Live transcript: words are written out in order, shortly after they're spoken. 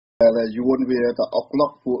là yuan về ta ốc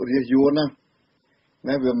lóc phụ riêng yuan á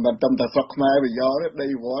nè vì mình tâm ta sọc mai vì gió đấy đây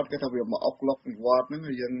vót cái thằng việc mà ốc lóc vót nó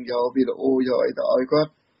dân do video do ấy tới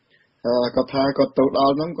có tha có tàu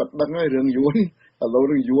đó nó có đăng cái đường yuan là lâu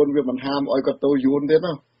đường yuan vì mình ham ơi có tàu yuan đấy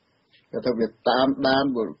nó cái thằng việc tam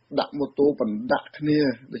đan vừa đặt một tô phần đặt kia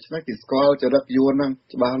để cho nó kỹ score cho đất yuan á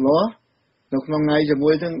bà nó lúc năm ngày cho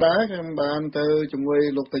mùi thương đá cái bàn từ cho mùi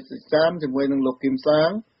lục thạch sáng cho mùi nâng lục kim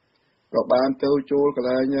sáng rồi bàn từ chôl cái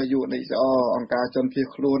là nhà dụ này cho ông ca chân phía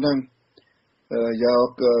luôn nâng do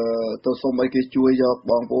tôi xong mấy cái chui do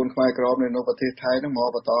bọn bốn khoai crom này nó có thể thay nó mò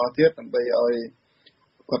và to thiết bây ơi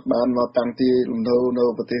quật bàn mà tăng thì nó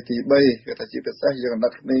có thể thì bây cái ta chỉ biết sách giờ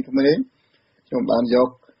đặt này cái mấy trong bàn dọc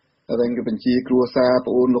rồi cái bên chi cua xa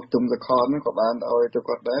bốn lục tung ra con nó có bàn ơi tôi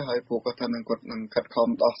quật đấy hay phụ có thân quật nâng cắt khom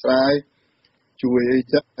to sai chui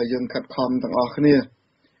chất là dân cắt khom thằng ở kia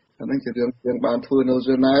nên chỉ riêng bàn thôi nó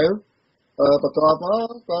rồi nàoประกอบ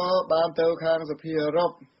ก็บานเตอข้างสภีร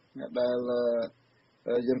บได้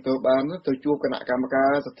ยังตัวบานตัวจูบคณะกรรมกา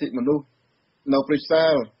รสถิมนุษย์นปริศา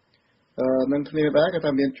นั่นคือได้ก็ท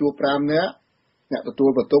ำเรียนจูบปรามเนี้ยเนี่ยตัว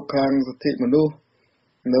ประตูข้างสถิมนุษย์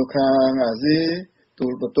นข้างอาซีตัว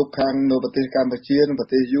ประตูข้างนปฏิการประเชียนป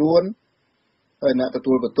ฏิยุนเนี่ย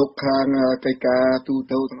ตัวประตูข้างไกกาตูเ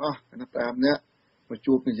ตาทั้งนั่นตามเนี้ยมา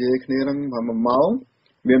จูบกันเยอะขึ้นนั่งมาเมา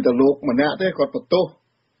เมียนตะลุกมันเนี่ยได้กดประตู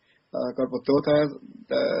còn một số ta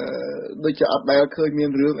đôi chợ đại khơi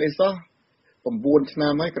miền rương ấy sao còn buôn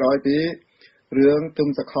nam mấy cái tí rương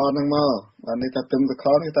tung sạc kho năng mơ và người ta tung sạc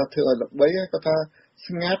kho người ta thừa lập bấy có ta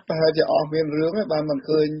ngát ta hay cho miền rương ấy ban mình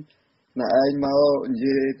khơi là anh mau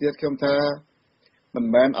gì tiết không ta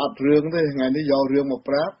mình bán ọt rương thôi ngày đi do rương một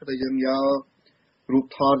práp thì dừng do rụt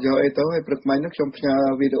thọt do ấy tới hay bực máy nước trong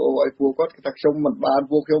video ấy phù quát cái tác trong mình bán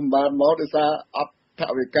vô trong bán máu để xa ọt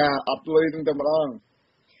thạo về ca ọt lây tung tâm lòng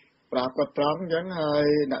ปรากฏร้องยังไง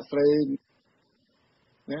นักเรียน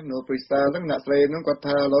เนี่ยหนูปริศนาตั้งนักเรียนนั่งกอดเธ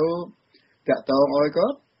อแล้วจะตองอ้อยก็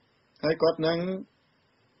ให้กอดนั่ง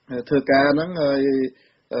เธอการนั่งไอ้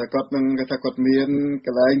กอดนั่งกระทกอดเมียนกร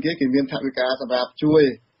ะไรเงี้ยกินเมียนทักวิกาสำหรับช่วย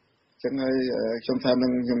จังไงชมทาน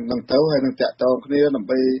นั่งเต้าให้นั่งจะตองคนนี้นำไ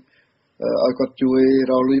ปอ้อยกอดช่วยเ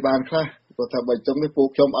ราลุยบานคล้าก็ทำใบจงได้ปลูก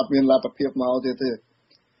ชมอัดเมียนลาตะเพียบเมาเถอะ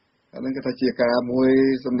อันนั้นก็ทำเชียกามวย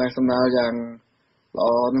สำนาอย่าง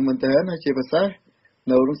นึกมันเต้นให้ชีพภาษาห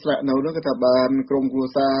นูต้องสละหนูต้องกระทำบานกรมกลัว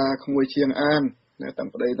ซาขโมยเชียงอันเนี่ยตั้ง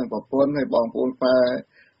ประเดี๋ยวตั้งปอบพ้นให้บองปูนไป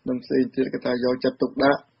น้ำซีที่กระทำยอจับตุกด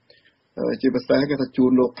ะชีพภาษากระทำจู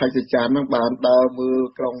นโลกไทยสิจานนั่งบานดาวมือ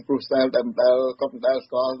กรองกรุสเซลดัมดาวก็ดาวส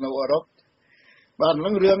กอร์โนรบบาน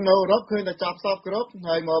นั่งเรื่องโนรบเคยจะจับซอบกรบใ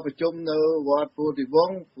ห้มาประชุมโนวัดปูติวง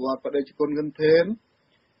วัดประเดี๋ยวคนเงินเพน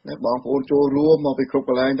เนี่ยบองปูนโจรัวมาไปครบ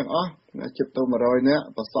อะไรทั้งจิบตัวมารอยเนี่ย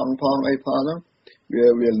ประสองพองไอพอแล้ว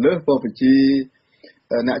về lứa vào vị trí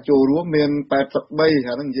nãy chỗ rúa miền bát sập bay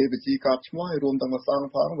hả năng gì vị trí cát chmoi rùm tăng một sang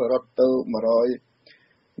phẳng và rót từ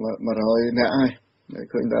mà rồi nãy ai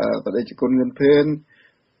khơi là tại đây chỉ con ngân phên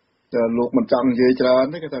lục mình chọn gì cho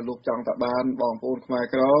nên cái là lục chọn tại bàn bỏng phun Khmer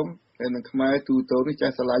crom nên Khmer tu tối cái trái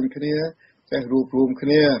sả lanh cái này trái rùm rùm cái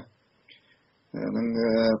này năng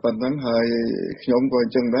phần năng hơi nhóm coi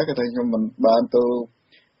chân đấy cái này nhóm mình bàn từ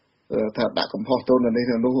ถ้าดักกับพ่อต้นใน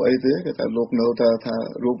ทางนู้นไอ้เด็กแต่ลูกเนื้อถ้า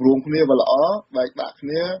ลูกรวมคนนี้บล้อใบดัก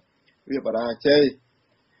นี้เรียบร้อยใช่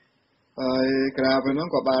ไอ้กราบน้อง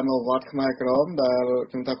กับบานมาวัดขมายกรอมแต่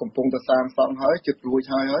chúng ta cũng pung ta sang song hơi chụp ruồi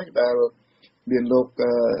hai hơiแต่เบียนลูก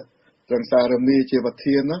จังสารมีเจียบเ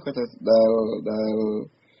ทียนนะก็แต่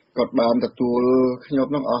กดบานแต่ตัวขยบ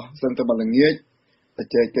น้องซึ่งแต่มันเงี้ยแต่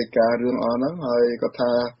เจเกกาเรื่องน้องhơiก็ท่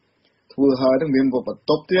าทัวร์hơiต้องเบียนบวบ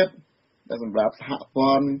ตบเทียดแต่สำหรับหาพ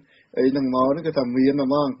รไอ้นังมอนี่ก็ทำเมียนมา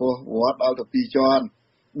มั่งก็วัดเอาแต่ปีจอน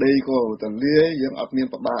ดีก็แต่เลี้ยยังอัดเมียน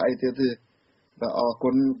ปะบาไอ้เท่าแต่ค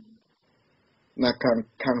นนัก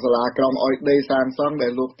ขังสลากรองอ้อยได้สร้างซ่องได้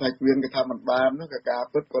ลูกไทยเวียนก็ทำมันบานนั่นก็กา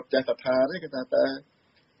เปิดกดใจศรัทธาได้ก็แต่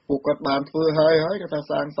ปลูกกดบานเพื่อให้ก็แต่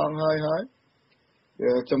สร้างซ่องให้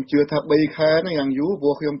จำเชื่อทับใบแค่นั่นอย่างยูบั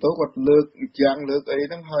วขยมโตกดเลือกจางเลือกไอ้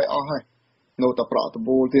ทั้งให้ให้โนตะเปราะตะ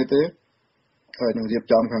บูเท่เคยนั่งเรียบ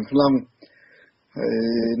จอมขังขลัง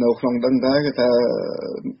นกลงดังได้ก็ถ้า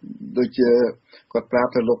โดยเฉพาะปราบ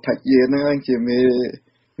แต่ลูกไทยเย็นนั่นจะ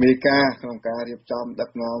มีกาของการเรียบจอมดั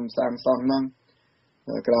กนอมสร้างซองนั่ง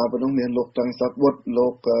กราบไปต้องเรียนลูกตังสักวัดลู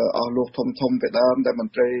กลูกทมไปดามแต่มัน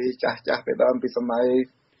เตยจ่าไปดามปีสมัย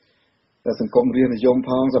แต่สังคมเรียนยมพ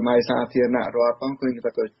องสมัยสาเทียนะรอต้องคุยกันแ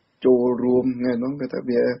ต่ก็จูรวมไงน้องก็แต่เ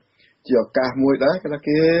บียเจียวกามวยได้ก็ตะเ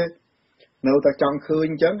กียเนื้อแต่จังคืน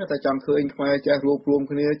จังก็แต่จังคืนทำไมจะรวมค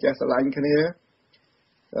นนี้จะสลายคนนี้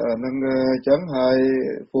นั่งจังให้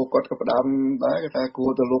พวกกดกับดำได้ก็แต่กู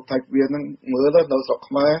ตัวลูกไทยเวียนนั่งมือแล้วเราสก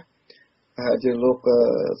มา ជាលោក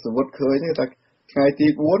សវុតឃើញថាថ្ងៃទី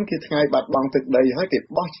4គឺថ្ងៃបាត់បង់ទឹកដីហើយគេ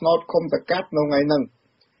បោះឆ្នោតឃុំសង្កាត់នៅថ្ងៃហ្នឹង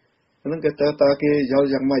ហ្នឹងគេតើគេយល់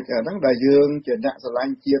យ៉ាងម៉េចអាហ្នឹងដែលយើងជាអ្នកស្រឡា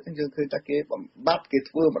ញ់ជាតិហ្នឹងយើងឃើញថាគេបំបត្តិគេ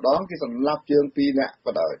ធ្វើម្ដងគេសម្លាប់យើង2នាក់ប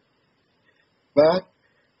ណ្ដោយបាទ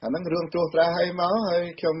អាហ្នឹងរឿងត្រួសត្រាសឲ្យមកហើយ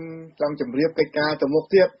ខ្ញុំចង់ជម្រាបកិច្ចការទៅមុខ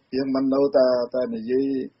ទៀតយើងមិននៅតែនិយាយ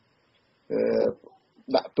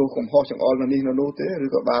ដាក់ទោសកំហុសចង្អុលនៅនេះនៅនោះទេឬ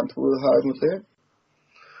ក៏បានធ្វើហើយនោះទេ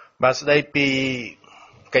បាទស្ដីពី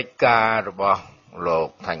កិច្ចការរបស់លោក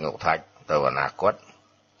ថាញ់ងុកថាច់ទៅអនាគត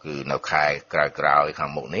គឺនៅខែក្រោយខា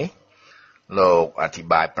ងមុខនេះលោកអធិប្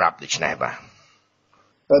បាយប្រាប់ដូចនេះបាទ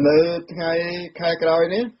នៅថ្ងៃខែក្រោយ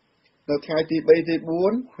នេះនៅថ្ងៃទី3ទី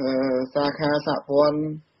4សាខាសហព័ន្ធ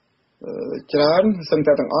ច្រើនសឹង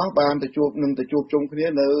តែទាំងអស់បានទៅជួបជុំគ្នា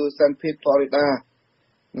នៅ St. Pete Florida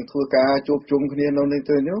នឹងធ្វើការជួបជុំគ្នានៅនេះ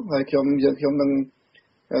ទៅនោះហើយខ្ញុំនឹង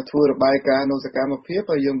ធ្វើរបាយការណ៍នៅសកម្មភាព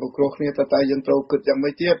ហើយយើងប្រគ្រោះគ្នាតែយើងត្រូវគិតយ៉ាង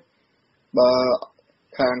ម៉េចទៀតបើ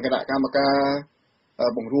ខាងគណៈកម្មការ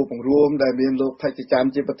បង្រួមដែលមានលោកថៃច័ន្ទ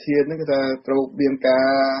ជាប្រធានហ្នឹងគឺថាត្រូវមានការ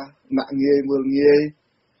ណាក់ងាយមើលងាយ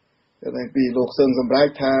តែពីលោកសឹងសម្រេច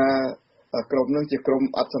ថាក្រុមហ្នឹងជាក្រុម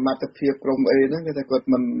អត់សមត្ថភាពក្រុមអីហ្នឹងគេថាគាត់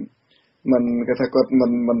មិនគេថាគាត់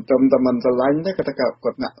មិនត្រឹមតែមិនស្រឡាញ់ទេគេថាគា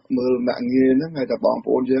ត់ណាក់មើលណាក់ងាយហ្នឹងហើយតែបង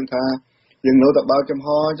ប្អូនយើងថាយើងនៅតែបើកចំហ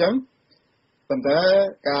អញ្ចឹងប៉ុន្តែ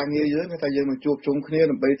ការងារយើងគឺថាយើងនឹងជួបជុំគ្នា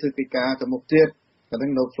ដើម្បីធ្វើកិច្ចការទៅមុខទៀតតែហ្នឹ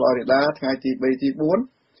ងនៅ Florida ថ្ងៃទី3ទី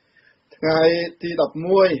4ថ្ងៃទី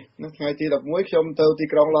11ថ្ងៃទី11ខ្ញុំទៅទី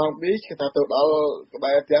ក្រុង Long Beach គេថាទៅដល់ក្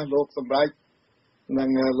បែរផ្ទះលោកសម្រេចនិង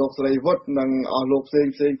លោកស្រីវុតនិងអស់លោកផ្សេង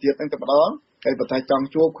ទៀតហ្នឹងតែម្ដងហើយបើតែចង់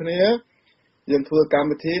ជួបគ្នាយើងធ្វើកម្ម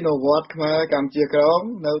វិធីនៅវត្តខ្មែរកម្ពុជាក្រម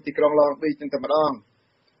នៅទីក្រុង Long Beach ហ្នឹងតែម្ដង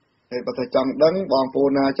ហើយបើតែចង់ដឹងបងប្អូ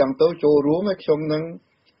នណាចង់ទៅចូលរួមហើយខ្ញុំនឹង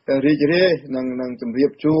រីករាយនឹងជម្រា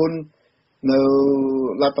បជូននៅ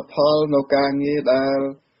លទ្ធផលនៅការងារដែល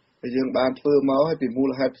យើងបានធ្វើមកហើយពីមូ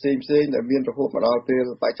លហេតុផ្សេងដែលមានរហូតមកដល់ពេល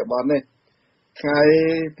បច្ចុប្បន្ននេះថ្ងៃ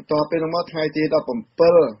បន្ទាប់ពីនោះមកថ្ងៃទី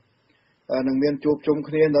17នឹងមានជួបជុំ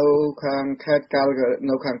គ្នានៅខាងខេត្តកាល់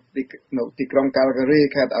នៅខាងនៅទីក្រុង Calgary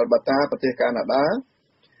ខេត្ត Alberta ប្រទេសកាណាដា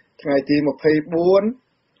ថ្ងៃទី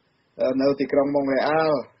24នៅទីក្រុង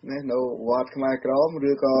Montreal នៅវត្តខ្មែរក្រម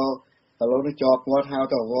ឬក៏ឥឡូវនេះជាប់វត្តហៅ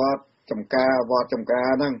ថាវត្តចំការ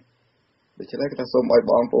ហ្នឹងដូច្នេះគេថាសូមឲ្យ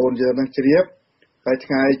បងប្អូនយើងនឹងជ្រាបហើយ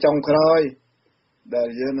ថ្ងៃចុងក្រោយដែល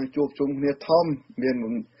យើងនឹងជួបជុំគ្នាធំមាន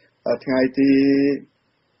ថ្ងៃទី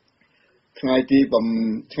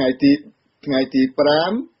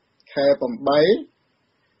5ខែ8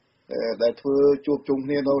ដែលធ្វើជួបជុំគ្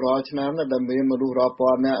នានៅរាល់ឆ្នាំដែលមានមនុស្សរាប់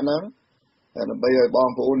ពាន់នាក់ហ្នឹងដើម្បីឲ្យបង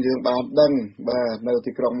ប្អូនយើងបានដឹងបាទនៅ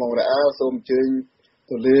ទីក្រុងម៉ុងរ៉ាអែលសូមអញ្ជើញ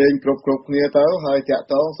ទៅលេងគ្រប់គ្នាទៅហើយ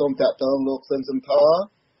សូមតាក់ទងលោកស៊ិនសំថ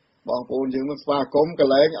បងប្អូនយើងនឹងស្វាគមន៍ក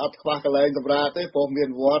ន្លែងអត់ខ្វះកន្លែងសម្រាប់ទេព្រោះមាន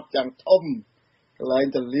វត្តយ៉ាងធំកន្លែង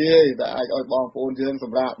ទលាយដែលអាចឲ្យបងប្អូនយើងស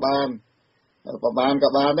ម្រាប់បានប្រហែលក៏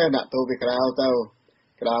បានដែរដាក់ទៅពីក្រៅ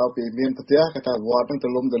ពីមានផ្ទះគេថាវត្តហ្នឹងទ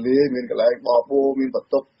លំទលាយមានកន្លែងបបោមានបន្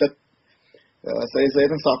ទប់ទឹកស្អីហ្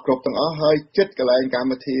នឹងសពគ្រប់ទាំងអស់ហើយចិត្តកន្លែងកម្ម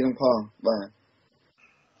វិធីហ្នឹងផងបាទ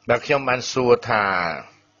ខ្ញុំបានសួរថា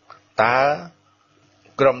តើ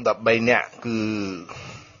ក្រុម13នាក់គឺ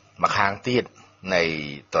មកខាងទៀតនៃ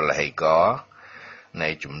តលហេកនៃ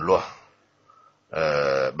ចំនួន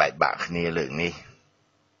បែកបាក់គ្នាលើកនេះ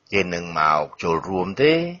គេនឹងមកចូលរួម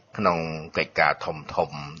ទេក្នុងកិច្ចការធំ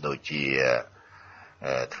ដូចជា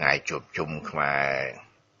ថ្ងៃជួបជុំខ្មែរ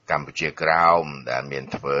កម្ពុជាក្រោមដែលមាន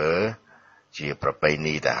ធ្វើជាប្រពៃ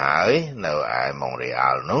ណីទៅហើយនៅឯម៉ុងរ៉េ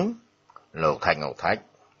អាល់នោះលោកថាញ់ងុកថាច់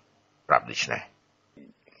ប្រាប់ដូចនេះ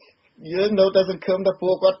យើងនៅតែសង្ឃឹមថាពួ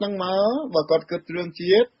កគាត់នឹងមកបើគាត់គិតរឿង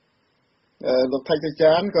ជាតិលោកថៃ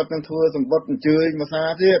ចានគាត់នឹងធ្វើសម្បត្តិអញ្ជើញភាសា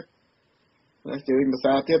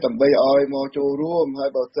ទៀតដើម្បីឲ្យមកចូលរួមហើយ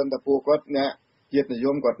បើសិនតែពួកគាត់អ្នកជាតិនិយ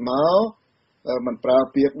មគាត់មកមិនប្រើ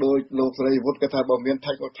ពាក្យដោយលោកស្រីវុតគាត់ថាបើមាន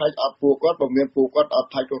ថៃអត់ពួកគាត់បើមានពួកគាត់អត់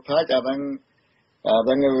ថៃអាហ្នឹ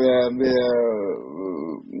ងវា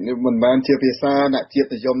មិនមែនជាភាសាអ្នកជាតិ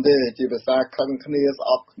និយមទេជាភាសាខឹងគ្នាស្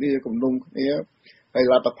អប់គ្នាគំនុំគ្នាហើយ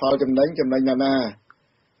លទ្ធផលចំណេញណាចំ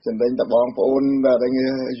ណេញតែបងប្អូនដែល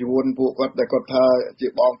យួនពួកគាត់ដែលគាត់ថាជា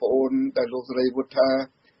បងប្អូនតែលោកស្រីវុតថា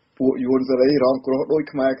ពួកយួនសេរីរងគ្រោះដូច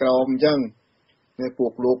ខ្មែរក្រមអញ្ចឹងពួ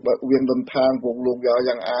កលោកវៀងដុនថាងពួកលោក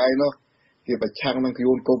យ៉ាងអាយនោះគេប្រឆាំងនឹង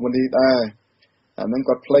យួនកុម្មុយនីសដែរអាហ្នឹង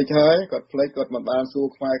គាត់ភ្លេចហើយគាត់មិនបានសួរ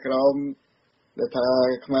ខ្មែរក្រមដែលថា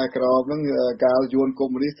ខ្មែរក្រមហ្នឹងកាលយួនកុ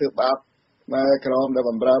ម្មុយនីសធ្វើបាបខ្មែរក្រមដែល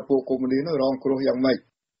បំរើពួកកុម្មុយនីសនោះរងគ្រោះយ៉ាងម៉េច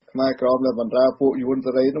ខ្មែរក្រមដែលបំរើពួកយួន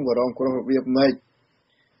សេរីនោះក៏រងគ្រោះរបៀបម៉េច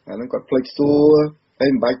អាហ្នឹងគាត់ភ្លេចសួរហើយ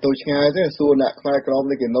មិនបាច់ទៅឆ្ងាយទេសួរអ្នកខ្មែរក្រម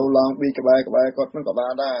នេះគេនៅឡងប៊ីក្បែរគាត់ហ្នឹងក៏បា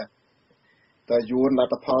នដែរ តែយួនល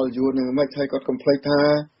ទ្ធផលយួននឹងមិនឲ្យគាត់កុំភ្លេចថា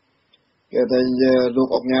គេតែលោក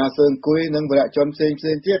អុកញ៉ាសឿងគុយនិងបរិជនផ្សេង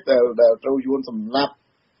ទៀតដែលត្រូវយួនសម្លាប់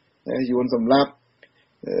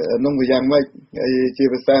នោះវាយ៉ាងម៉េចហើយជា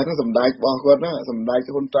ពិសេសនោះសម្ដេចរបស់គាត់ណាសម្ដេច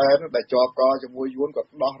ហ៊ុនសែនដែលជាប់កជាមួយយួនគាត់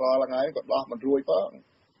ដោះរាល់ថ្ងៃគាត់ដោះមិនរួចផង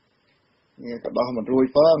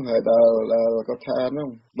ហើយដល់គាត់ថានោះ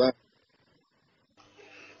បាទ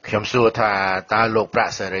ខ្ញុំសួរថាតើលោកប្រា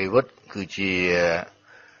ក់សេរីវុឌ្ឍគឺជា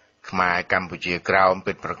ខ្មែរកម្ពុជាក្រោម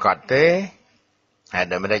ពិតប្រាកដទេហើយ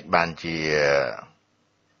ដូចម្តេចបានជា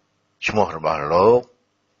ឈ្មោះរបស់លោក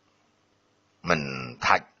មិន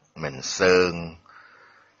ថាច់មិនសើង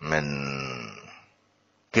មិន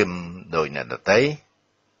គឹមដោយអ្នកដទៃ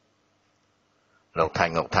លោកថា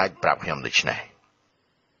ញ់ងុកថាច់ប្រាប់ខ្ញុំដូច្នេះ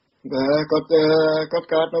បាទគាត់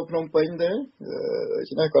កើតនៅភ្នំពេញទេដូ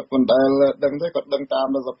ច្នេះគាត់មិនដែលដឹងទេគាត់ដឹងតាម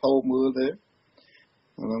សភៅមើលទេ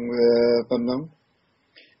ហ្នឹងវាប៉ុណ្ណឹង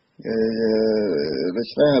ដូ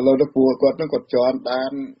ច្នេះឥឡូវទៅពួកគាត់នឹងគាត់ជន់ដា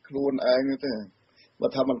នខ្លួនឯងទេបើ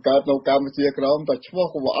ថាมันកើតនៅកម្ពុជាក្រមតែឈ្មោះ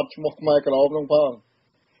ក៏អត់ឈ្មោះខ្មែរក្រមហ្នឹងផង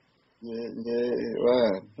និយាយបា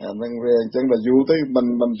ទអាហ្នឹងវាអញ្ចឹងដល់យូរទៅ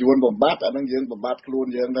มันយួនបំបត្តិអាហ្នឹងយើងបំបត្តិខ្លួន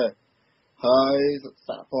យើងដែរហើយស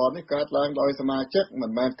ហព័ន្ធនេះកើតឡើងដោយសមាជិកមិ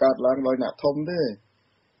នមែនកើតឡើងដោយអ្នកធំទេ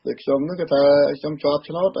ដូចខ្ញុំហ្នឹងគឺថាខ្ញុំជាប់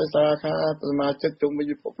ឆ្នោតដោយសារថាសមាជិកជុំវិញ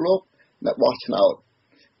ពិភពលោកអ្នកបោះឆ្នោត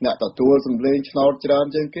អ្នកទទួលសម្លេងឆ្នោតច្រើន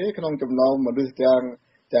ជាងគេក្នុងចំណោមមនុស្សទាំង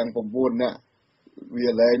9នាក់វា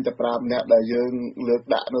លែងតែ5នាក់ដែលយើងលើក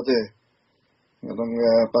ដាក់នោះទេហ្នឹង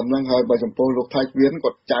ប៉ុណ្ណឹងហើយបើចំពោះលោកថៃវៀន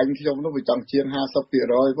គាត់ចាញ់ខ្ញុំនោះវាចង់ជាង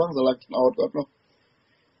 50% ផងស្រឡាញ់ឆ្នោតគាត់នោះ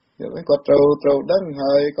គាត់ត្រូវដឹង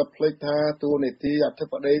ហើយគាត់ភ្លេចថាតួនាទីអធិ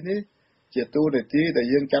បតីនេះជាតួនាទីដែល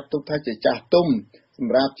យើងចាត់ទុកថាជាចាស់ទុំស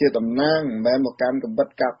ម្រាប់ជាតំណាងមិនមែនមកកាន់កំបិត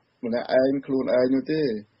កាប់ម្នាក់ឯងខ្លួនឯងនោះទេ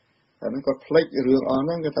អាហ្នឹងគាត់ភ្លេចរឿងអស់ហ្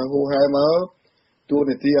នឹងគាត់ថាហូហែមកតួ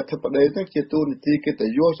នាទីអធិបតីហ្នឹងជាតួនាទីកិត្តិ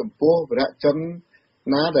យសចំពោះវរៈជន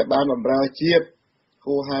ណាដែលបានបម្រើជាតិ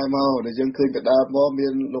ហូហែមកដែលយើងឃើញកដាលមកមា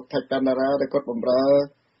នលោកថៃកណ្ដារាដែលគាត់បម្រើ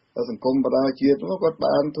សង្គមបដាជាតិនោះគាត់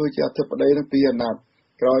បានធ្វើជាអធិបតីនឹងពីអាណត្តិ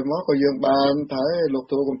ក្រោយមកក៏យើងបានថាលោក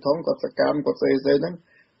ទូកំថងគាត់សកម្មគាត់ស្អីហ្នឹង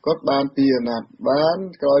គាត់បានពីអាណត្តិបាន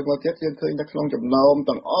ក្រោយមកទៀតយើងឃើញថាក្នុងចំណោម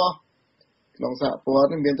ទាំងអស់ក្នុងសហព័ន្ធ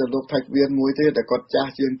មានតែលោកថៃវៀនមួយទេតែគាត់ចា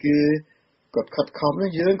ស់ជាងគេគាត់ខិតខំនេះ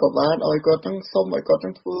យើងក៏បានឲ្យគាត់ទាំងសុំឲ្យគាត់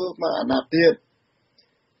ទាំងធ្វើមកអាណត្តិទៀត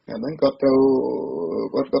អាហ្នឹងគាត់ត្រូវ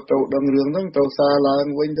ដឹងរឿងហ្នឹងត្រូវសារឡើង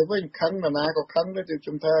វិញទៅវិញខឹងណាក៏ខឹងដែរខ្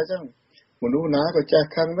ញុំថាអញ្ចឹងមនុស្សណាក៏ចេះ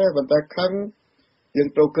ខឹងដែរប៉ុន្តែខឹងយើង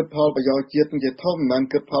ត្រូវគិតផលប្រយោជន៍ជាតិជាធំមិនមែន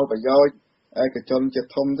គិតផលប្រយោជន៍ឯកជនជា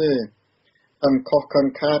ធំទេខឹងខុសខឹង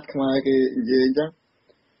ខាតខ្មែរគេនិយាយអញ្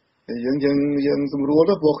ចឹងយើងស្រួល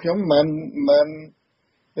ទៅពួកខ្ញុំមិន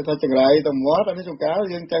គេថាចង្រៃទៅមាត់អានេះចង្កា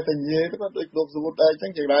យើងចេះតែនិយាយទៅដូចលោកសួតដែរអញ្ចឹ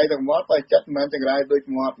ងចង្រៃទៅមាត់បើចិត្តមិនមែនចង្រៃដូច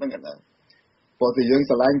មាត់ហ្នឹងណាព្រោះតែយើង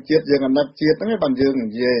ស្រឡាញ់ជាតិយើងអាណិតជាតិហ្នឹងបានយើងនិ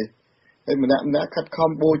យាយហើយម្នាក់ខិតខំ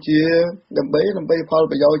បូជាដើម្បីផល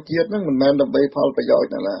ប្រយោជន៍ជាតិហ្នឹងមិនមែនដើម្បីផលប្រយោជ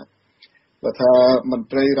ន៍ណាបើថាមន្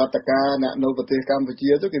ត្រីរដ្ឋការអ្នកនៅប្រទេសកម្ពុជា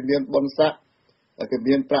ទៅគេមានបុណ្យស័ក្តិគេ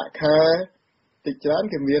មានប្រាក់ខែតិចច្រើន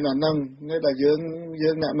គេមានអាហ្នឹងដែលយើង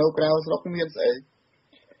អ្នកនៅក្រៅស្រុកមានស្អី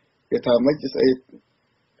គេថាមិនស្អី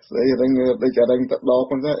រឹងដូចរឹងទៅដក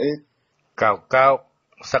ហ្នឹងអីកោក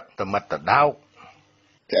សឹកតមិតតដោក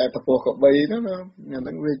តែតពោះកបីហ្នឹងអាហ្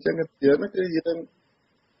នឹងវាអញ្ចឹងយើងគឺយើង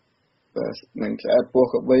បាទនឹងឆ្អែតពោះ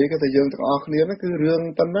កបីក៏តែយើងទាំងអស់គ្នាហ្នឹងគឺរឿង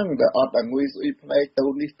ប៉ុណ្ណឹងតែអត់អង្គុយស្អុយផ្នែកទៅ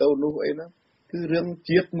នេះទៅនោះអីហ្នឹងគឺរឿង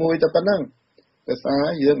ជាតិមួយតែប៉ុណ្ណឹងតែសារ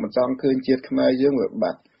យើងមិនចង់ឃើញជាតិខ្មែរយើងវា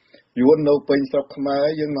បាត់យួននៅពេញស្រុកខ្មែរ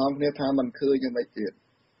យើងនាំគ្នាថាមិនឃើញយ៉ាងម៉េចទៀត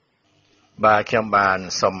បាទខ្ញុំបាន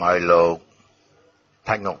សូមឲ្យលោក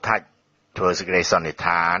ថាច់ងុកថាច់ធ្វើសេចក្តីសន្និដ្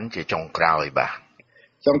ឋានជាចុងក្រោយបាទ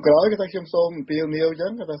ចុងក្រោយគឺថាខ្ញុំសូមអំពាវនាវអញ្ចឹ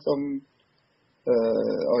ងគឺថាសូម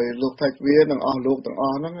ឲ្យលោកថៃវៀននិងអស់លោកទាំងអ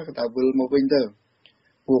ស់ហ្នឹងគឺថាវិលមកវិញទៅ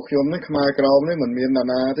ពួកខ្ញុំនេះខ្មែរក្រមនេះមិនមានណា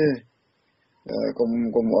នាទេកុំ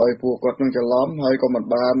ឲ្យពួកគាត់នឹងច្រឡំហើយក៏មិន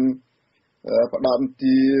បានផ្ដាំ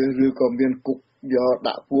ទីឬក៏មានគុកយក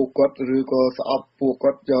ដាក់ពួកគាត់ឬក៏ស្អប់ពួក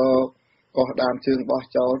គាត់យកកោះដានជើងបោះ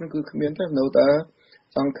ចោលហ្នឹងគឺគ្មានទេនៅតែ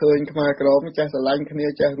ចង់ឃើញខ្មែរក្រមចេះស្រឡាញ់គ្នា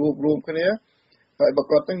ចេះរួបរวมគ្នាហើយបើ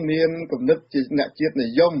គាត់នឹងមានគំនិតជាអ្នកជាតិនិ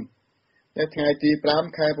យមថ្ងៃទី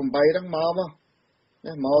5ខែ8ហ្នឹង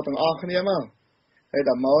មកទាំងអស់គ្នាមកហើយ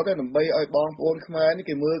ដល់មកទៅដើម្បីឲ្យបងប្អូនខ្មែរនេះ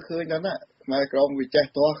គេមើលឃើញដល់ណាខ្មែរក្រមវាចេះ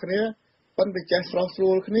ទាស់គ្នាប៉ុន្តែវាចេះស្រស់ស្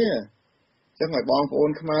រួលគ្នាចឹងឲ្យបងប្អូន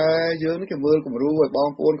ខ្មែរយើងនេះគេមើលគំរូឲ្យបង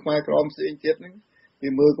ប្អូនខ្មែរក្រមផ្សេងទៀតហ្នឹងគេ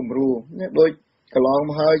មើលគំរូនេះដូចកន្លង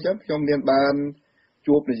មកហើយចឹងខ្ញុំមានបាន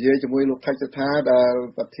ជួបនិយាយជាមួយលោកថៃសថាដែល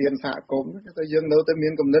ប្រធានសហគមន៍តែយើងនៅតែមា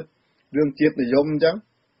នគំនិតរឿងជាតិនិយមអញ្ចឹង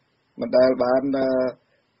មិនដែលបាន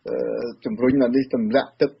ជំរុញអានេះទម្លាក់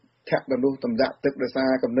ទឹក ឆៈដល់នោះតម្លាក់ទឹកដោយសា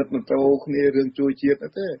រកំណត់មិនត្រូវគ្នារឿងជួយជាតិ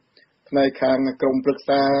ទេផ្នែកខាងក្រមប្រឹក្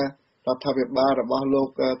សារដ្ឋាភិបាលរបស់លោក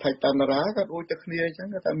ថៃតាណារ៉ាក៏ដូចតែគ្នាអញ្ចឹង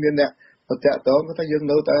ថាមានអ្នកប្រតិតងថាយើង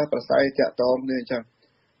នៅតែប្រស័យតាក់តងគ្នាអញ្ចឹង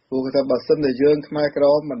ព្រោះថាបើសិនតែយើងខ្មែរក្រ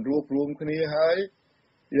មមិនរួបរวมគ្នាហើយ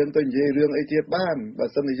យើងទៅនិយាយរឿងអីទៀតបានបើ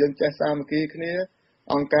សិនតែយើងចេះសាមគ្គីគ្នា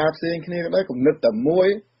អង្គការផ្សេងគ្នាក៏ដោយគំនិតតែមួយ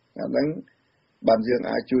អាហ្នឹងបានយើង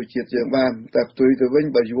អាចជួយជាតិយើងបានតែផ្ទុយទៅវិញ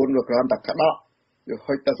បើយួនវាគ្រាន់តែក្តក់វា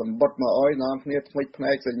ហុចតែសម្បត្តិមកអោយនាំគ្នាថ្មិចផ្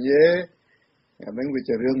នែកសញ្ញេអាហ្នឹងវា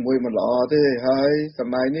ជារឿងមួយមិនល្អទេហើយស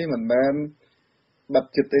ម័យនេះមិនមែនបាត់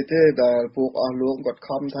ចិត្តទេតែពួកអស់លោកគាត់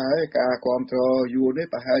ខំថាការគ្រប់គ្រងយួននេះ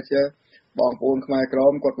ប្រហែលជាបងប្អូនខ្មែរក្រ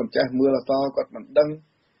មគាត់មិនចេះមើលអសរគាត់មិនដឹង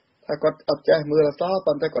ថាគាត់អត់ចេះមើលអសរ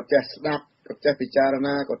ប៉ុន្តែគាត់ចេះស្ដាប់គាត់ចេះពិចារ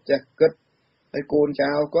ណាគាត់ចេះគិតហើយកូនចៅ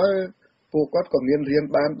គាត់ពួកគាត់ក៏មានរៀន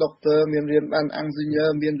បានដុកទ័រមានរៀនបានអង្សញើ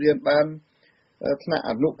មានរៀនបានថ្នាក់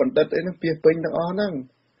អនុបណ្ឌិតអីហ្នឹងពាសពេញទាំងអស់ហ្នឹង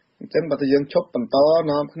អញ្ចឹងបើតែយើងឈប់បន្ត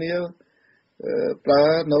នាំគ្នាប្រើ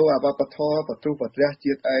នៅអបបធរបទុបត្រះ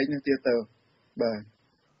ជាតិឯងហ្នឹងទៀតទៅបា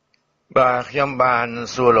ទខ្ញុំបាន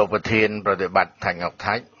សួរលោកប្រធានប្រតិបត្តិថាញ់អុក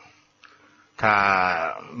ថាច់ថា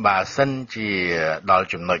បើសិនជាដល់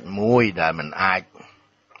ចំណុចមួយដែលมันអាច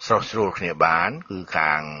ស្រោះស្រួលគ្នាបានគឺ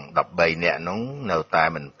ខាង13នាក់នោះនៅតែ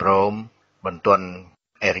មិនព្រមបន្ទន់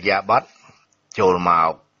អរិយាប័ត្រចូលម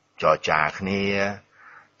កចរចាគ្នា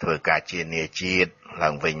ធ្វើការជានាជាតិឡើ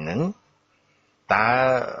ងវិញហ្នឹងតើ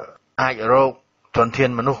អាចរកធនធាន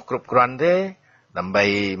មនុស្សគ្រប់គ្រាន់ទេដើម្បី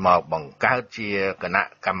មកបង្កើតជាគណៈ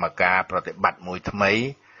កម្មការប្រតិបត្តិមួយថ្មី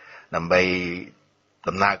ដើម្បី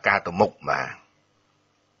ដំណើរការទៅមុខបាទ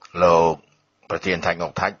លោកប្រធានថាញ់អុ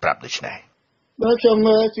កថាច់ប្រាប់ដូច្នេះបើខ្ញុំ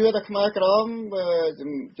ជឿថាខ្មែរក្រម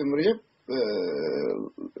ជំរាប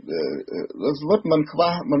លោកស្វិតមិនខ្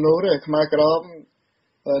វះមនុស្សទេខ្មែរក្រម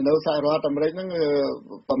នៅសហរដ្ឋអាមេរិកហ្នឹង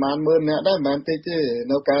ប្រហែល10000នាក់ដែរមិនមែនតិចទេ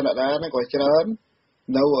នៅកាណាដាហ្នឹងក៏ច្រើន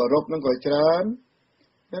នៅអឺរ៉ុបហ្នឹងក៏ច្រើន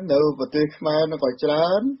នៅប្រទេសខ្មែរហ្នឹងក៏ច្រើ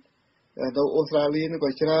ននៅអូស្ត្រាលីហ្នឹង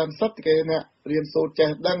ក៏ច្រើនសិតគេអ្នករៀនសូត្រចេះ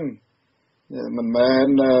ដឹងមិនមែន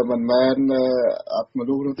អត់ម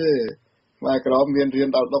នុស្សនោះទេខ្មែរក្រមមានរៀន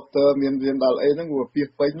ដល់ដុកទ័រមានរៀនដល់អីហ្នឹងវាពាស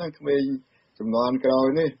ពេញហ្នឹងក្មេងចំនួនក្រោយ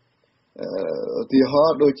នេះឧទាហរ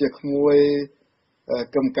ណ៍ដូចជាក្មួយ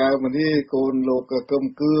កឹមកៅមនីកូនលោកកឹម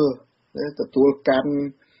គឺទទួលកាន់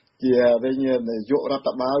ជានាយករដ្ឋ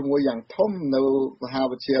បាលមួយយ៉ាងធំនៅមហា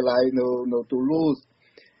វិទ្យាល័យនៅទូលូស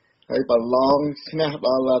ហើយប្រឡងឈ្នះដ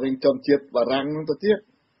ល់រេងជនជាតិបារាំងនោះទៅទៀត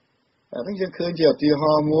អាហ្នឹងយើងឃើញជាឧទាហ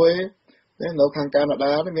រណ៍មួយនៅខាងកាណា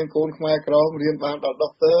ដាមានកូនខ្មែរក្រមរៀនបានដល់ដុ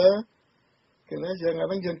កទ័រគេណាយើងអា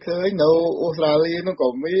ហ្នឹងយើងឃើញនៅអូស្ត្រាលីនោះក៏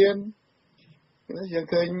មានយើង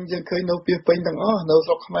ឃើញនៅពាសពេញទាំងអស់នៅ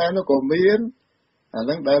ស្រុកខ្មែរនោះក៏មានអាហ្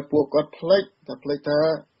នឹងដែលពួកគាត់ភ្លេចថា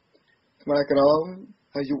ខ្មែរក្រម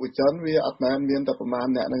ហើយយុវជនវាអត់មែនមានតែប្រមាណ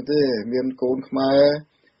អ្នកហ្នឹងទេមានកូនខ្មែរ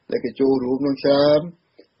ដែលគេចូលរួមនឹងច្រើន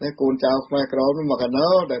កូនចៅខ្មែរក្រមមកកណោ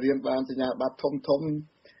ដែលរៀនបានសញ្ញាបត្រធំ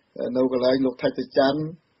នៅកន្លែងលោកថៃតច័ន្ទ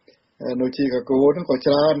នៅជីកាហ្គោហ្នឹងក៏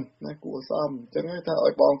ច្រើនណាគួរសមអញ្ចឹងថា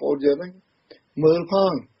ឲ្យបងប្អូនយើងហ្នឹងមើលផ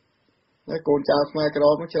ងកូនចៅខ្មែរក្រ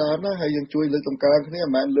មច្រើនណាស់ហើយយើងជួយលើកតម្កើងគ្នាមិ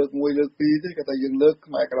នមែនលើក1លើក2ទេគេថាយើងលើក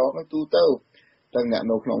ខ្មែរក្រមហ្នឹងទូទៅទាំងអ្នក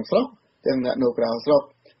នៅក្នុងស្រុកទាំងអ្នកនៅក្រៅស្រុក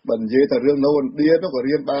បើនិយាយតែរឿងនៅឥណ្ឌានោះក៏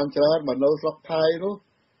រៀនបានច្រើនបើនៅស្រុកថៃនោះ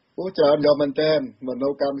អូច្រើនយកមែនតើបើនៅ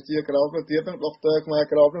កម្ពុជាក្រមទៅទៀតហ្នឹងដុកទ័រខ្មែរ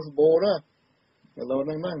ក្រមនោះសម្បូរណាឥឡូវហ្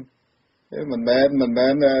នឹងមិនមែ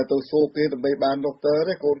នទៅសួរគេដើម្បីបានដុកទ័រ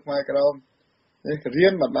ទេកូនខ្មែរក្រមរៀ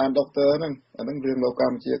នបានដុកទ័រហ្នឹងអាហ្នឹងរឿងនៅក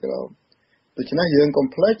ម្ពុជាក្រមដូច្នេះយើងកុំ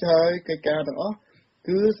ភ្លេចហើយកិច្ចការទាំងអស់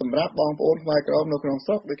គឺសម្រាប់បងប្អូនខ្មែរក្រមនៅក្នុង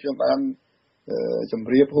ស្រុកដូចខ្ញុំបានជ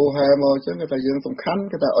ម្រាបហូហែមកអញ្ចឹងគេថាយើងសំខាន់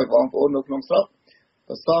គេថាឲ្យបងប្អូននៅក្នុងស្រុក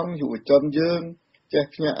ប្រសង់យុវជនយើងចេះ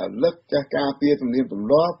ភ្ញាក់រលឹកចេះការពារទំនៀមទម្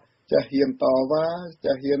លាប់ចេះហ៊ានតវ៉ា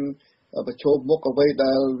ចេះហ៊ានប្រឈមមុខអ្វី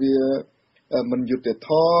ដែលវាមិនយុត្តិធ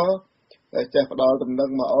ម៌ចេះផ្ដល់ដំណឹង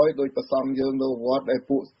មកឲ្យដោយប្រសង់យើងនៅវត្តដែល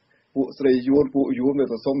ពួកស្រីយួនពួកយួនវា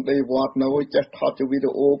ទៅសុំដីវត្តនៅចេះថតជាវីដេ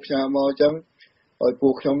អូផ្សាយមកអញ្ចឹងឲ្យពួ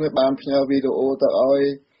កខ្ញុំនេះបានផ្ញើវីដេអូទៅឲ្យ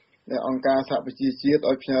អង្គការសហប្រជាជាតិ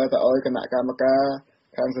ឲ្យផ្ញើទៅឲ្យគណៈកម្មការ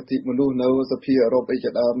ខាងសិទ្ធិមនុស្សនៅសភាអឺរ៉ុបអីជា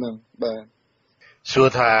ដើមហ្នឹងបាទសួរ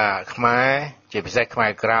ថាខ្មែរជាពិសេសខ្មែ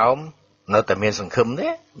រក្រោមនៅតែមានសង្ឃឹមទេ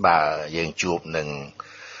បើយើងជួបនឹង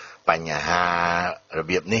បញ្ហារ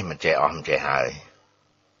បៀបនេះមិនចេះអស់មិនចេះហើយ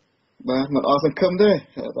បាទមិនអស់សង្ឃឹមទេ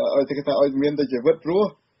តែឲ្យគេថាឲ្យមានតែជីវិតព្រោះ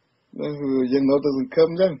យើងនៅតែសង្ឃឹម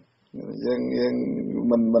អញ្ចឹងយើង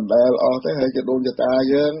មិនដែលអស់ទេហើយជាដូនចតា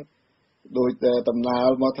យើងដូចតែតំណាល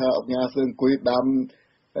មកថាអង្គញាសើអង្គុយដាំ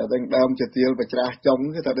ដើមជាទៀលបច្រាស់ចំ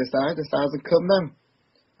គឺថាដោយសារសង្ឃឹមហ្នឹង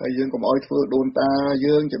ហើយយើងកុំឲ្យធ្វើដូនតា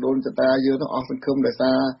យើងជាដូនចតាយើងនោះអស់សង្ឃឹមដោយ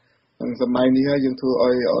សារ សម័យនេះហើយយើងធ្វើ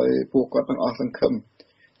ឲ្យពួកគាត់ទាំងអស់សង្ឃឹម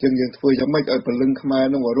យើងធ្វើយ៉ាងម៉េចឲ្យពលឹងខ្មែរ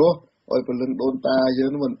នឹងរស់ឲ្យពលឹងដូនតាយើង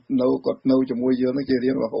នឹងនៅគាត់នៅជាមួយយើងនឹងជា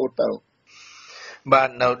រៀងរហូតទៅបាទ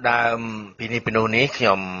នៅដើមពីនេះពីនោះនេះខ្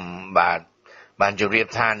ញុំបានជម្រាប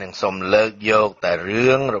ថានឹងសូមលើកយកតែរឿ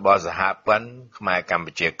ងរបស់សហព័ន្ធខ្មែរកម្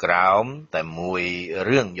ពុជាក្រោមតែមួយ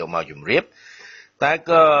រឿងយកមកជម្រាបតែ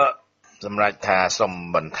ក៏សម្រាប់ថាសូម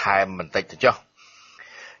បន្ថែមបន្តិចទៅចុះ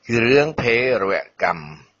គឺរឿងភេរវកម្ម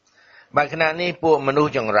បាទខណៈនេះពួកមនុស្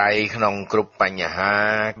សចង្រៃក្នុងគ្រប់បញ្ហា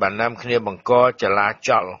បាននាំគ្នាបង្កចលាច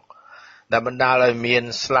លដែលបណ្ដាលឲ្យមាន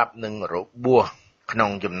ស្លាប់និងរបួសក្នុ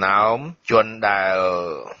ងចំណោមជនដែល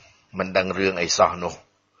មិនដឹងរឿងអីសោះនោះ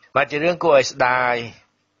បាទជារឿងគួរឲ្យស្ដាយ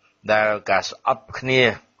ដែលការស្អប់គ្នា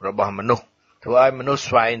របស់មនុស្សធ្វើឲ្យមនុស្ស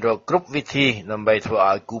ស្វែងរកគ្រប់វិធីដើម្បីធ្វើ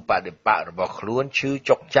ឲ្យគូបដិបករបស់ខ្លួនឈឺ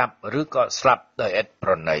ចុកចាប់ឬក៏ស្លាប់ដោយឥតប្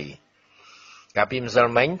រណីកាលពីម្សិល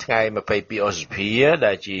មិញថ្ងៃ22ឧសភា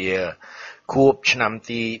ដែលជាខួបឆ្នាំ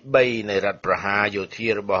ទី3នៃរដ្ឋប្រហារយោធា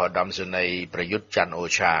របស់ឧត្តមសេនីយ៍ប្រយុទ្ធច័ន្ទអូ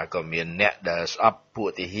ឆាក៏មានអ្នកដែលស្អប់ពួក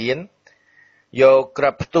ទាហានយកក្រ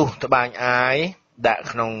បផ្ទុះត្បាញអាយដាក់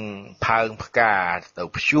ក្នុងផើងផ្កាទៅ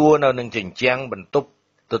ព្យួរនៅនឹងជញ្ជាំងបន្ទប់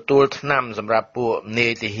ទទួលថ្នាំសម្រាប់ពួកនា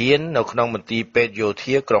យទាហាននៅក្នុងមន្ទីរពេទ្យយោ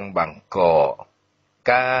ធាក្រុងបាងកក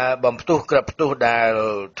ការបំផ្ទុះក្របផ្ទុះដែល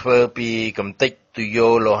ធ្វើពីកំទេចទុយោ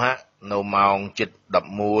លោហៈនៅម៉ោង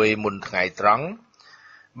 7:11 មុនថ្ងៃត្រង់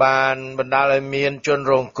បានបណ្ដាលឲ្យមានជន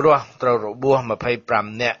រងគ្រោះត្រូវរបួស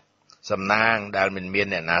25នាក់សំណាងដែលមិនមាន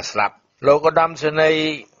អ្នកណាស្លាប់លោកឧត្តមសេនីយ៍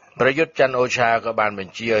ប្រយុទ្ធច័ន្ទអូឆាក៏បានប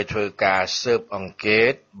ញ្ជាឲ្យធ្វើការស៊ើបអង្កេ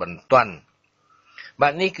តបន្ទាន់បា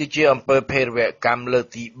ទនេះគឺជាអំពើភេរវកម្មលើក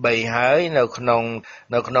ទី3ហើយនៅក្នុ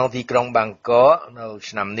ងទីក្រុងបាងកកនៅ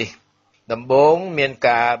ឆ្នាំនេះដំបូងមាន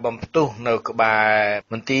ការបំផ្ទុះនៅក្បែរ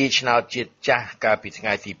មន្ទីរឆ្នោតជាតិចាស់កាលពីថ្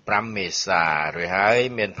ងៃទី5មេសារួចហើយ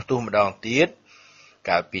មានផ្ទុះម្ដងទៀត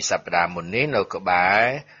កាលពីសប្តាហ៍មុននេះនៅក្បែរ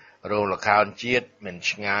រោងល្ខោនជាតិមិន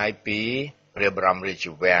ឆ្ងាយពីព្រះបរមរាជ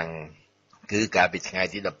វាំងគឺកាលពីថ្ងៃ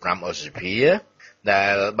ទី15ឧសភាដែ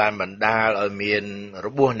លបានបណ្ដាលឲ្យមានរ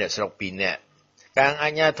បួសអ្នកស្រុក2នាក់ខាងអា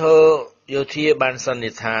ជ្ញាធរយោធាបានសន្និ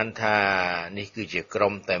ដ្ឋានថានេះគឺជាក្រុ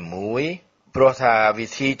មតែមួយព្រោះថាវិ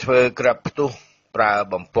ធីធ្វើក្របផ្ទុះប្រើ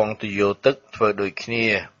បំពង់ទុយោទឹកធ្វើដូចគ្នា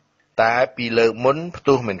តែពីលើកមុនផ្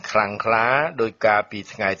ទុះមិនខ្លាំងក្លាដោយកាលពី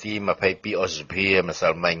ថ្ងៃទី22ឧសភាម្សិ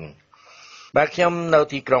លមិញបាទខ្ញុំនៅ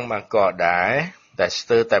ទីក្រុងបាងកកដែរតែស្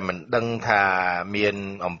ទើរតែមិនដឹងថាមាន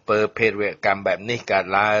អំពើភេរវកម្មបែបនេះកើត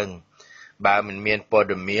ឡើងបើមិនមានព័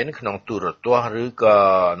ត៌មានក្នុងទូរទស្សន៍ឬក៏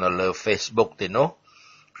នៅលើ Facebook ទេនោះ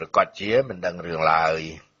ប្រកាសជាមិនដឹងរឿងឡើយ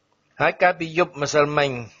ហើយកាលពីយប់ម្សិលមិញ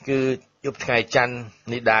គឺយប់ថ្ងៃច័ន្ទ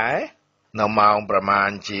នេះដែរនៅម៉ោងប្រមាណ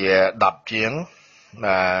ជា10ជាង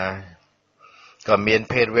ក៏មាន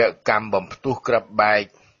ភេរវកម្មបំផ្ទុះក្របបែក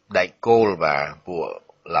ដែកគោលបាទពួក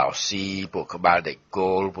ឡៅស៊ីពួកក្បាលដែក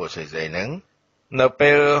គោលពួកស្អីៗហ្នឹងនៅ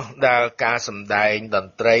ពេលដែលការសម្ដែងត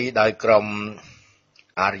ន្ត្រីដោយក្រុម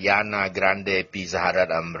Ariana Grande ពីសហរដ្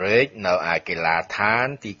ឋអាមេរិកនៅឯកីឡដ្ឋាន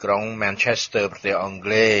ទីក្រុង Manchester ប្រទេសអង់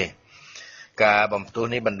គ្លេសការបំផ្ទុះ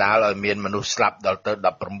នេះបណ្ដាលឲ្យមានមនុស្សស្លាប់ដល់ទៅ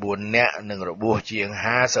19នាក់និងរបួសជាង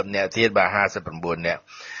50នាក់ទៀតបាទ59នាក់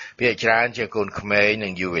ភាគច្រើនជាកូនក្មេងនិ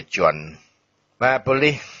ងយុវជនបាទប៉ូ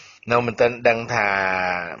លីសនៅមិនទាន់ដឹងថា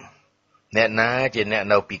អ្នកណាជាអ្នក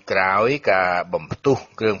នៅពីក្រោយការបំផ្ទុះ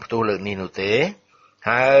គ្រឿងផ្ទុះលើកនេះនោះទេ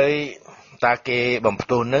ហើយតើគេបំផ្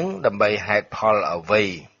ទុះនឹងដើម្បីហេតុផលអ្វី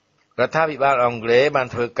រដ្ឋាភិបាលអង់គ្លេសបាន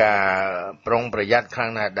ធ្វើការប្រុងប្រយ័ត្នខ្លាំ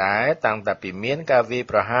ងណាស់ដែរតាំងតែពីមានការវាយ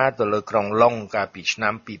ប្រហារទៅលើក្រុងឡុងកាលពីឆ្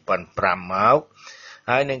នាំ2005មក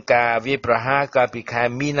ហើយនឹងការវាយប្រហារកាលពីខែ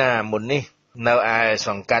មីនាមុននេះនៅឯស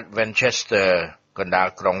ង្កាត់ Manchester កណ្ដាល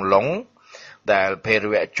ក្រុងឡុងដែលភេរ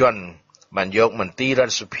វជនបានយកមន្ទីររ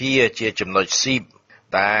ដ្ឋសភាជាចំណុចស៊ីប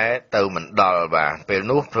តែទៅមិនដល់បាទពេល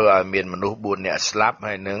នោះធ្វើឲ្យមានមនុស្ស4នាក់ស្លាប់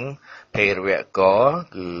ហើយនឹងភេរវករ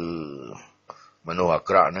គឺមនុស្សអា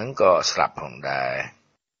ក្រក់ហ្នឹងក៏ស្លាប់ផងដែរ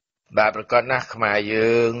បាទប្រកាសណាស់ខ្មែរ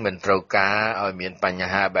យើងមិនត្រូវការឲ្យមានបញ្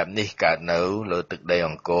ហាបែបនេះកើតនៅលើទឹកដីអ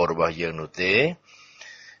ង្គររបស់យើងនោះទេ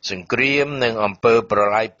សង្គ្រាមនិងអំពើប្រ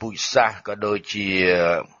ល័យពូជសាសន៍ក៏ដូចជា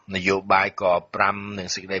នយោបាយក5និង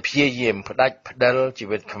សេចក្តីព្យាយាមផ្ដាច់ផ្ដិលជី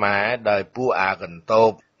វិតខ្មែរដោយពួកអាកន្តោ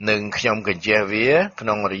បនិងខ្ញុំកញ្ជះវាក្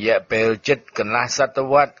នុងរយៈពេលជិតកន្លះសត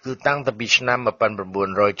វត្សគឺតាំងពីឆ្នាំ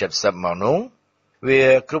1970មកនោះវា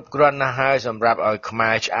គ្រប់គ្រាន់ណាស់ហើយសម្រាប់ឲ្យខ្មែ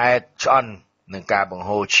រឆ្អែតឆ្អន់នឹងការបង្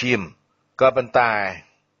ហូរឈាមក៏ប៉ុន្តែ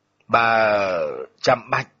បើចាំ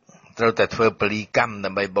បាច់ត្រូវតែធ្វើពលីកម្មដើ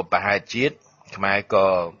ម្បីបុព្វហេតុជាតិខ្មែរក៏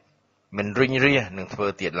មិនរុញរានឹងធ្វើ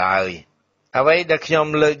ទៀតឡើយអ្វីដែលខ្ញុំ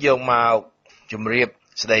លើកយកមកជម្រាប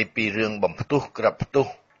ស្ដីពីរឿងបំផ្ទុះក្របផ្ទុះ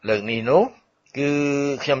លើកនេះនោះគឺ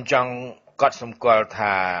ខ្ញុំចង់ កត់សម្គាល់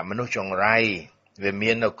ថាមនុស្សចង្រៃវា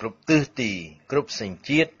មាននៅគ្រប់ទិសទីគ្រប់សញ្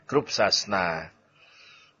ជាតិគ្រប់សាសនា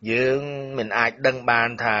យើងមិនអាចដឹងបាន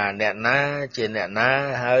ថាអ្នកណាជាអ្នកណា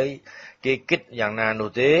ហើយគេគិតយ៉ាងណានោះ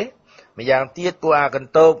ទេម្យ៉ាងទៀតពួកអាកន្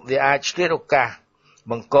ទោបវាអាចឆ្លៀតឱកាស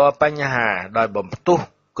បង្កបញ្ហាដោយបំផ្ទុះ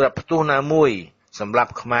ក្របផ្ទុះណាមួយសម្រា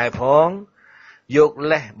ប់ខ្មែរផងយក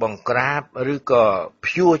លេសបង្ក្រាបឬក៏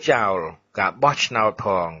ព្យួរចោលការបោះឆ្នោតផ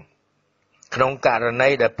ងក្នុងករណី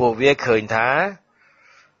ដែលពួកវាឃើញថា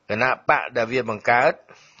គណៈបកដែលវាបង្កើត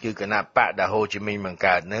គឺគណៈបកដែលហូជីមីញបង្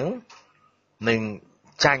កើតនឹង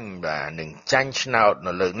ចាញ់បាទនឹងចាញ់ឆ្នោត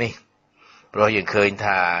នៅលើកនេះព្រោះយើងឃើញ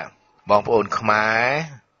ថាបងប្អូនខ្មែរ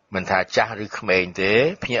មិនថាចាស់ឬក្មេងទេ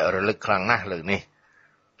ភ្ញាក់រលឹកខ្លាំងណាស់លើកនេះ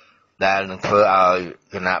ដែលនឹងធ្វើឲ្យ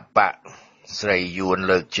គណៈបកស្រីយួន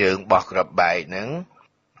លើកជើងបោះក្របបែកនឹង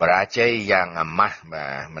បរាជ័យយ៉ាងអាម៉ាស់បា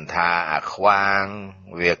ទមិនថាអាខ្វាង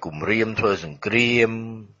វាគំរាមធ្វើសង្គ្រាម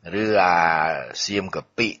ឬអាសៀមក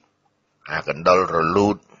ពិអាកណ្ដុលរលូ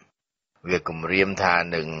តវាគំរាមថា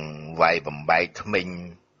នឹងវាយបំបែកថ្មិញ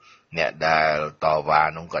អ្នកដែលតវ៉ា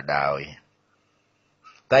នោះក៏ដោយ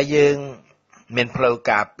តែយើងមានផ្លូវ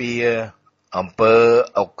ការពារអំពើ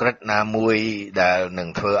អក្រិតណាមួយដែលនឹង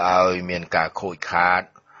ធ្វើឲ្យមានការខូចខាត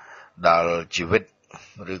ដល់ជីវិត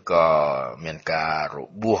ឬក៏មានការរ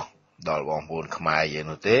បួសដល់បងប្អូនខ្មែរយើង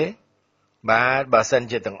នោះទេបាទបើសិន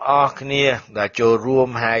ជាទាំងអស់គ្នាដែលចូលរួម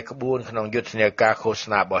ហាយក្បួនក្នុងយុទ្ធនាការឃោស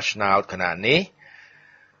នាបោះឆ្នោតខណៈនេះ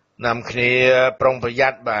នាំគ្នាប្រុងប្រយ័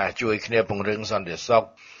ត្នបាទជួយគ្នាពង្រឹងសន្តិសុខ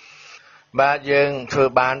បាទយើងធ្វើ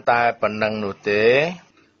បានតែប៉ុណ្ណឹងនោះទេ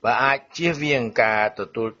បើអាចជៀសវាងការទ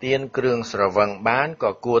ទួលទានគ្រឿងស្រវឹងបាន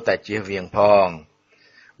ក៏គួរតែជៀសវាងផង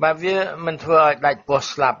បាទវាមិនធ្វើឲ្យដាច់ពោះ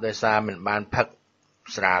ស្លាប់ដោយសារមិនបានផឹក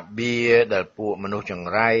ស្រាបៀរដែលពួកមនុស្សច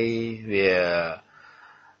ង្រៃវា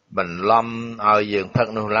បន្លំឲ្យយើងផឹក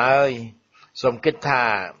នោះឡើយសូមគិតថា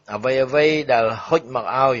អ្វីដែលហុចមក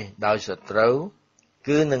ឲ្យដោយសត្រូវ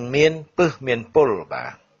គឺនឹងមានពឹសមានពុលបា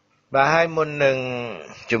ទហើយមុននឹង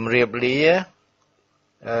ជម្រាបលា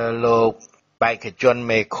លោកបេក្ខជន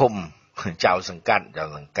មេឃុំចៅសង្កាត់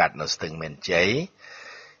នៅស្ទឹងមានជ័យ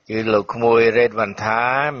គឺលោកក្មួយរ៉េតវ៉ាន់ថា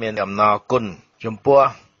មានអំណរគុណចំពោះ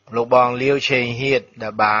លោកបងលាវឆេងហៀតដែ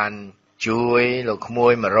លបានជួយលោកក្មួ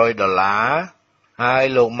យ$100ហើយ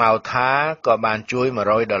លោកម៉ៅថាក៏បានជួយ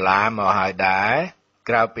$100មកហើយដែរ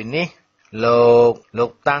ក្រៅពីនេះលោ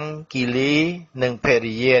កតាំងគីលីនិងភ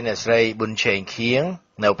រិយាអ្នកស្រីប៊ុនឆេងខៀង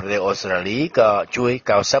នៅប្រទេសអូស្ត្រាលីក៏ជួយ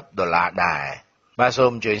$90ដែរបាទសូ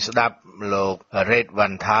មអញ្ជើញស្ដាប់លោករ៉េតវ៉ា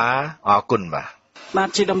ន់ថាអរគុណបាទ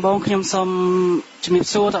ជាដំបូងខ្ញុំសូមជំរាប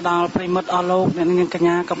សួរទៅដល់ប្រិមិត្តអស់លោកអ្នកនាងកញ្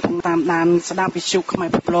ញាកំពុងតាមដានស្ដាប់វិទ្យុខ្មែរ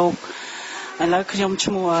ពិភពលោកឥឡូវខ្ញុំ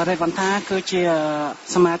ឈ្មោះរ៉េតវ៉ាន់ថាគឺជា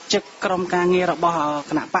សមាជិកក្រុមការងាររបស់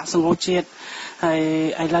គណៈបកសង្គ្រោះជាតិហើយ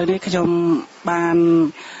ឥឡូវនេះខ្ញុំបាន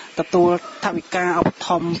ទទួលថវិកាឧបត្ថ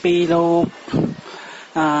ម្ភពីលោក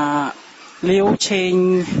លាវឆេង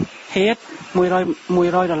ហេត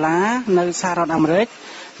$100នៅសហរដ្ឋអាមេរិក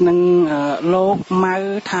និងលោកម៉ៅ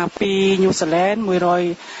ថាពីញូហ្សេឡង់$100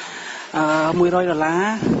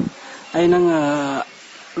ហើយនឹង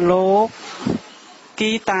លោក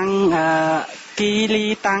គីតាំងគីលី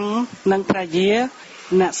តាំងនិងប្រាយា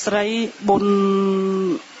អ្នកស្រីប៊ុន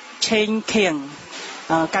ឆេងខៀង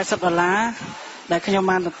$90ដែលខ្ញុំ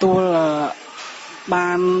បានទទួលបា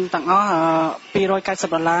នទាំងអស់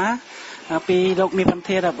$290ពីលោកមីបន្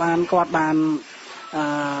ធាដែលគាត់បាន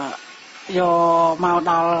យកមក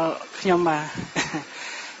ដល់ខ្ញុំបាទ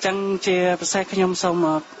អញ្ចឹងជាពិសេសខ្ញុំសូម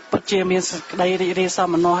ពិតជាមានសេចក្តីរីករាយសោ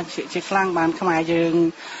មនស្សជាខ្លាំងបានខ្មែរយើង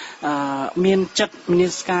មានចិត្តមន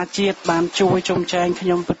សិការជាតិបានជួយជុំចែងខ្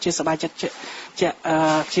ញុំពិតជាសប្បាយចិត្ត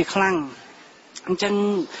ជាខ្លាំងអញ្ចឹង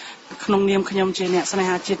ក្នុងនាមខ្ញុំជាអ្នកស្នេ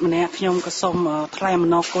ហាជាតិម្នាក់ខ្ញុំក៏សូមថ្លែងអំ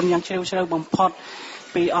ណរគុណយ៉ាងជ្រាលជ្រៅបំផុត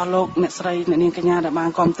ពីអស់លោកអ្នកស្រីអ្នកនាងកញ្ញាដែលបាន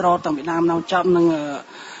គាំទ្រតាំងពីដើមដល់ចប់និង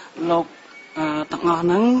លោកទាំងអស់ហ្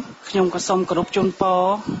នឹងខ្ញុំក៏សូមគោរពជូនពរ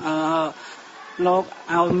លោក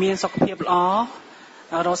ឲ្យមានសុខភាពល្អ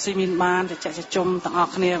រស់ស៊ីមានបានតិចជុំទាំងអ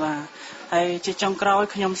ស់គ្នាបាទហើយជាចុងក្រោយ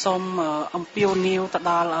ខ្ញុំសូមអំពាវនាវទៅ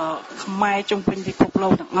ដល់ខ្មែរជុំវិញពិភពលោ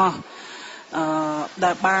កទាំងអស់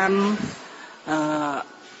ដែលបាន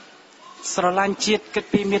ស្រឡាញ់ជាតិគិត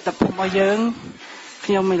ពីមាតុភូមិរបស់យើង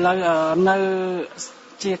ខ្ញុំឥឡូវនៅ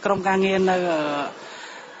ជាក្រុមការងារនៅ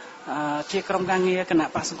ជាក្រុមការងារគណៈ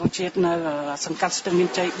បក្សសង្គ្រោះជាតិនៅសង្កាត់ស្ទឹងមាន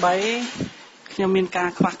ជ័យ3ខ្ញុំមានការ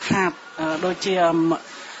ខ្វះខាតដូចជា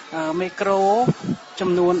មីក្រូចំ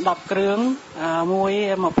នួន10គ្រឿងមួយ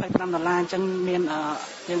$25អញ្ចឹងមាន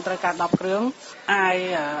យើងត្រូវការ10គ្រឿង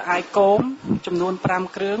អាយគោមចំនួន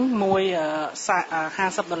5គ្រឿងមួយ$50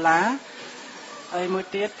ហើយមួយ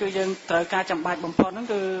ទៀតគឺយើងត្រូវការចាំបាច់បំផុតហ្នឹង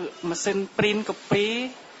គឺម៉ាស៊ីនព្រីនកូពី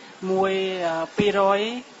មួយ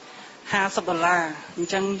$250អ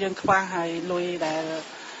ញ្ចឹងយើងខ្វះហើយលុយដែល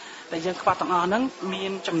យើងខ្វះទាំងអស់ហ្នឹងមា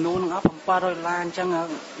នចំនួនទាំងអស់$700អញ្ចឹង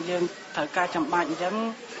យើងត្រូវការចាំបាច់អញ្ចឹង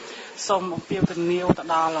សូមអំពាវនាវទៅ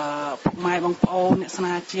ដល់ពុកម៉ែបងប្អូនអ្នកស្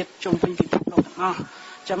នាជាតិជុំវិញពិភពលោកទាំងអស់អ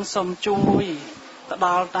ញ្ចឹងសូមជួយទៅដ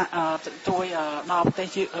ល់ជួយដល់ប្រទេស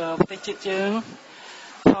ជាតិយើង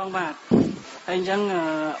ផងបាទហើយអញ្ចឹង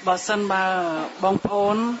បើសិនបើបងប្អូ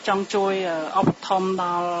នចង់ជួយឧបត្ថម្ភដ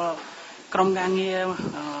ល់ក្រុមការងារ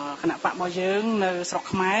គណៈបករបស់យើងនៅស្រុក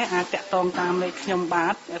ខ្មែរអាចតាក់ទងតាមលេខខ្ញុំបា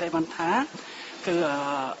ទរាយបានថាគឺ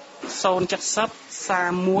070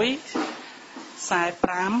 31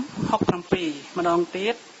 45 67ម្ដងទៀ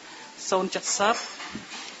ត070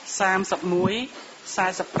 31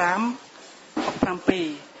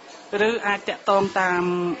 45 67ឬអាចតាក់ទងតាម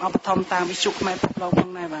ឧបត្ថម្ភតាមវិទ្យុខ្មែរពិភពលោកផង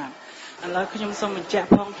ដែរបាទឥឡូវខ្ញុំសូមបញ្ជាក់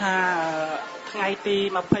ផងថាថ្ងៃទី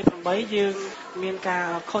28យើងមានការ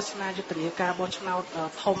ឃោសនាយុទ្ធនាការបោះឆ្នោត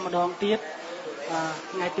ធំម្ដងទៀត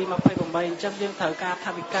ថ្ងៃទី28អញ្ចឹងយើងត្រូវការថ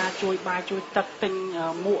វិកាជួយបាយជួយទឹកទិញ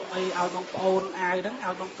មួកអីឲ្យបងប្អូនអាវហ្នឹង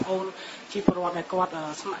ឲ្យបងប្អូនជាពលរដ្ឋដែលគាត់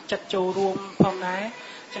ស្ម័គ្រចិត្តចូលរួមផងដែរ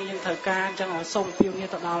អញ្ចឹងយើងត្រូវការអញ្ចឹងសូមអំពាវនាវ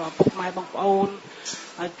ទៅដល់ពុកម៉ែបងប្អូន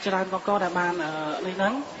ច្រើនបងប្អូនដែលបាននេះហ្នឹ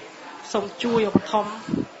ងសូមជួយឧបត្ថម្ភ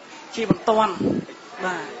ជាបន្ទាន់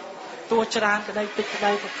បាទតួច្រើនក្តីតិចក្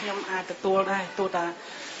តីក៏ខ្ញុំអាចទទួលដែរទោះតែ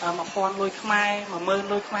1000លុយខ្មែរ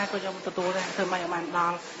10000លុយខ្មែរក៏ខ្ញុំទទួលដែរធ្វើម៉េចឲ្យបានដ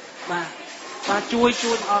ល់បាទជួយ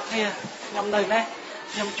ទាំងអស់គ្នាខ្ញុំនៅនេះ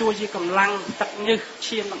ខ្ញុំជួយជាកម្លាំងទឹកញើស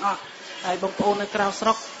ឈាមទាំងអស់ហើយបងប្អូននៅក្រៅស្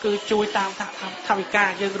រុកគឺជួយតាមថវិកា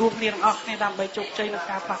យើងរួមគ្នាទាំងអស់គ្នាដើម្បីជោគជ័យក្នុង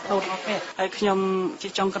ការផ្លាស់ប្ដូរទាំងអស់គ្នាហើយខ្ញុំជា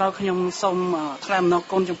ចុងក្រោយខ្ញុំសូមថ្លែងអំណរ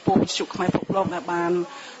គុណចំពោះវិទ្យុខ្មែរពិភពលោកដែលបាន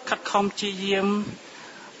ខិតខំព្យាយាម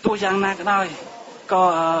ទោះយ៉ាងណាក៏ដោយក៏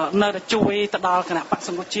នៅតែជួយទៅដល់គណៈបក្សស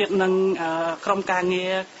ង្គ្រោះជាតិនិងក្រុមការងា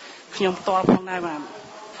រខ្ញុំផ្ទាល់ផងដែរបាទ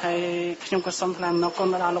ហើយខ្ញុំក៏សូមថ្លែងអំណរគុណ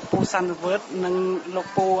ដល់លោកពូសាន់វឿតនិងលោក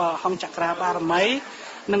ពូហងចក្រាបារមី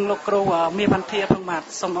និងលោកគ្រូមាសវណ្ធាផងបាទ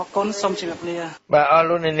សូមអរគុណសូមជម្រាបលាបាទអរ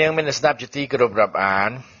លោកនាងមានស្ដាប់ជាទីគោរពរាប់អា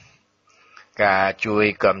នការជួយ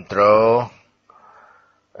គ្រប់គ្រង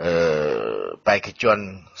បេក្ខជន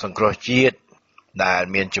សង្គ្រោះជាតិដែល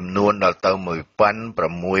មានចំនួនដល់ទៅ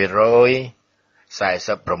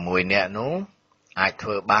1646នាក់នោះអាចធ្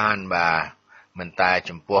វើបានបាទមិនតែ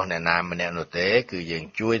ចំពោះអ្នកណាម្នាក់នោះទេគឺយើង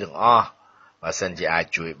ជួយទាំងអស់បើសិនជាអាច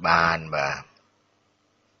ជួយបានបាទ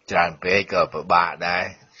ច្រើនពេកក៏ពិបាកដែរ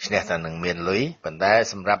ឈ្នះតែនឹងមានលុយប៉ុន្តែ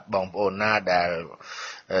សម្រាប់បងប្អូនណាដែល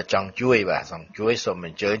ចង់ជួយបាទសូមអ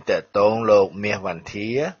ញ្ជើញតាក់ទងលោកមាសវណ្ធា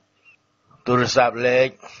ទូរស័ព្ទលេខ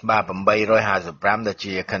បាទ855ដែល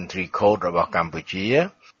ជា country code របស់កម្ពុជា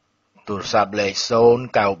ទូរស័ព្ទលេខ093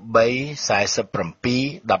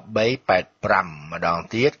 47 1385ម្ដង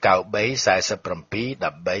ទៀត93 47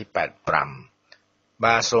 1385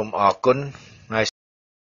បាទសូមអរគុណ